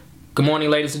Good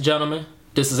morning, ladies and gentlemen.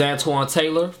 This is Antoine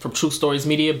Taylor from True Stories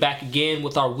Media, back again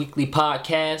with our weekly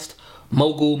podcast,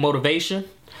 Mogul Motivation.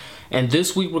 And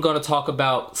this week we're going to talk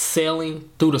about sailing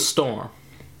through the storm.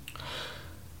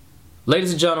 Ladies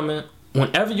and gentlemen,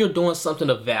 whenever you're doing something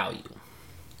of value,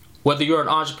 whether you're an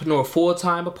entrepreneur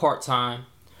full-time or part-time,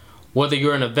 whether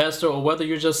you're an investor or whether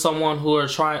you're just someone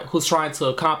who's trying to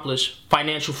accomplish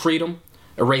financial freedom,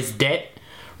 erase debt,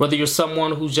 whether you're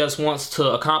someone who just wants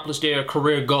to accomplish their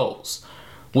career goals,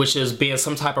 which is being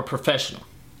some type of professional.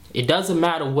 It doesn't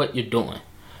matter what you're doing.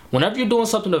 Whenever you're doing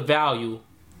something of value,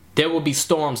 there will be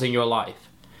storms in your life.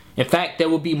 In fact, there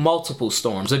will be multiple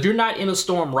storms. If you're not in a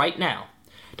storm right now,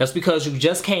 that's because you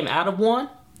just came out of one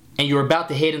and you're about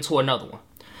to head into another one.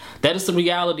 That is the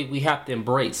reality we have to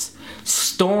embrace.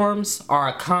 Storms are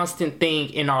a constant thing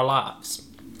in our lives.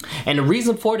 And the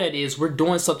reason for that is we're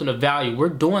doing something of value. We're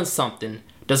doing something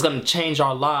that's going to change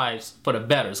our lives for the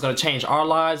better. It's going to change our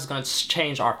lives. It's going to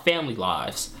change our family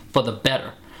lives for the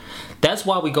better. That's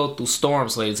why we go through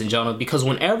storms, ladies and gentlemen, because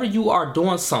whenever you are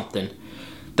doing something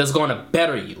that's going to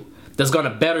better you, that's going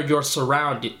to better your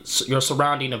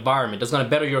surrounding environment, that's going to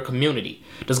better your community,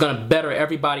 that's going to better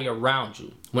everybody around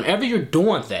you. Whenever you're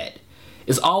doing that,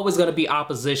 it's always going to be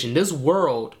opposition. This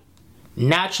world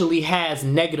naturally has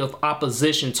negative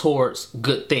opposition towards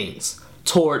good things,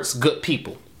 towards good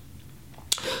people.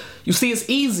 You see, it's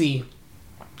easy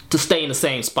to stay in the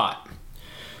same spot.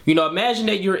 You know, imagine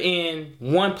that you're in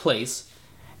one place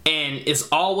and it's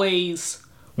always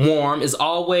warm, it's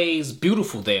always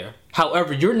beautiful there.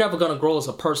 However, you're never going to grow as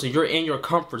a person. You're in your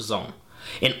comfort zone.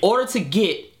 In order to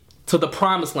get to the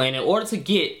promised land, in order to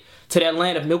get to that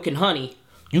land of milk and honey,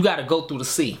 you got to go through the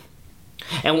sea.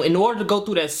 And in order to go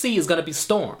through that sea, it's going to be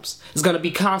storms. It's going to be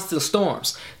constant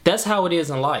storms. That's how it is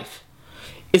in life.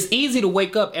 It's easy to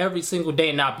wake up every single day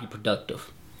and not be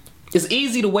productive. It's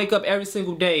easy to wake up every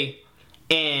single day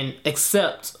and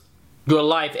accept your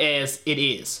life as it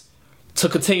is. To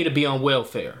continue to be on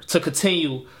welfare. To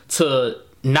continue to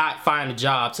not find a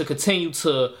job. To continue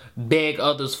to beg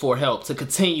others for help. To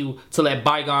continue to let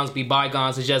bygones be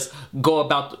bygones and just go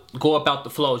about the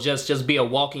flow. Just be a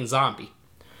walking zombie.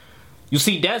 You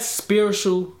see, that's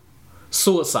spiritual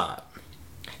suicide.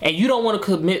 And you don't want to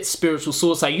commit spiritual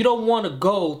suicide. You don't want to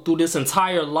go through this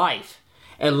entire life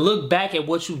and look back at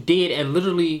what you did and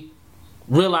literally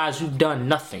realize you've done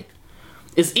nothing.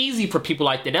 It's easy for people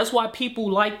like that. That's why people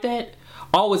like that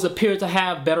always appear to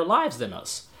have better lives than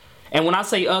us. And when I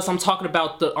say us, I'm talking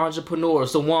about the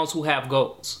entrepreneurs, the ones who have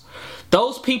goals.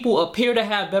 Those people appear to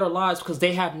have better lives because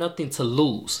they have nothing to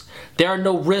lose. There are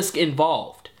no risk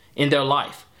involved in their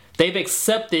life. They've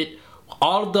accepted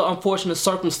all of the unfortunate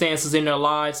circumstances in their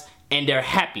lives and they're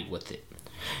happy with it.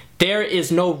 There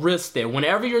is no risk there.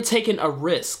 Whenever you're taking a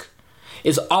risk,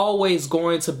 it's always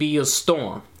going to be a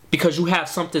storm because you have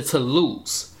something to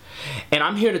lose. And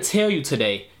I'm here to tell you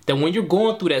today that when you're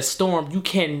going through that storm, you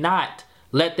cannot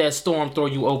let that storm throw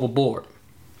you overboard.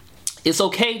 It's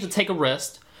okay to take a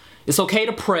rest. It's okay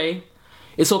to pray.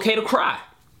 It's okay to cry.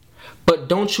 But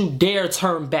don't you dare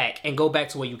turn back and go back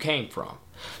to where you came from.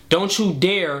 Don't you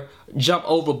dare jump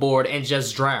overboard and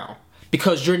just drown.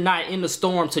 Because you're not in the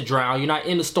storm to drown. You're not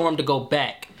in the storm to go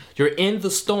back. You're in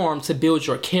the storm to build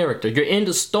your character. You're in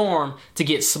the storm to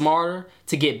get smarter,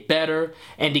 to get better,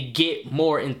 and to get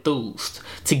more enthused,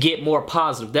 to get more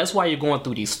positive. That's why you're going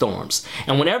through these storms.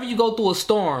 And whenever you go through a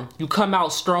storm, you come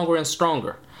out stronger and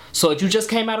stronger. So if you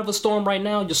just came out of a storm right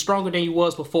now, you're stronger than you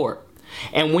was before.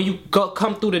 And when you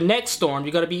come through the next storm,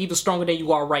 you're going to be even stronger than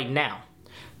you are right now.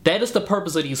 That is the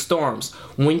purpose of these storms.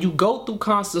 When you go through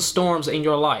constant storms in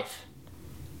your life,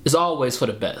 it's always for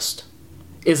the best.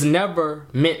 It's never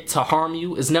meant to harm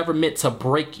you. It's never meant to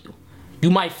break you.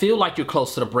 You might feel like you're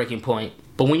close to the breaking point,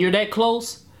 but when you're that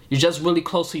close, you're just really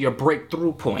close to your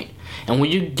breakthrough point. And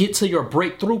when you get to your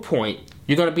breakthrough point,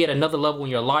 you're going to be at another level in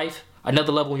your life,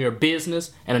 another level in your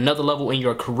business, and another level in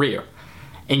your career.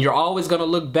 And you're always going to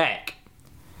look back,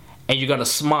 and you're going to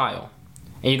smile.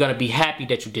 And you're going to be happy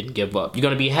that you didn't give up. You're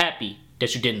going to be happy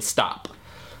that you didn't stop.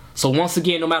 So once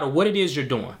again, no matter what it is you're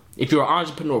doing, if you're an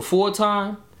entrepreneur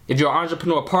full-time, if you're an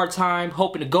entrepreneur part-time,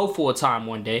 hoping to go full-time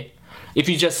one day, if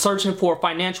you're just searching for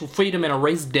financial freedom and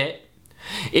erase debt,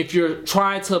 if you're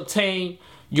trying to obtain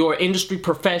your industry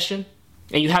profession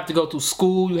and you have to go through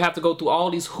school, you have to go through all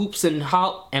these hoops and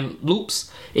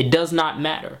loops, it does not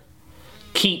matter.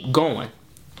 Keep going,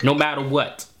 no matter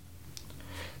what.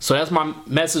 So that's my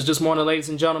message this morning, ladies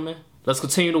and gentlemen. Let's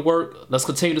continue to work. Let's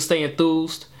continue to stay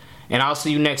enthused. And I'll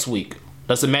see you next week.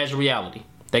 Let's imagine reality.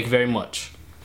 Thank you very much.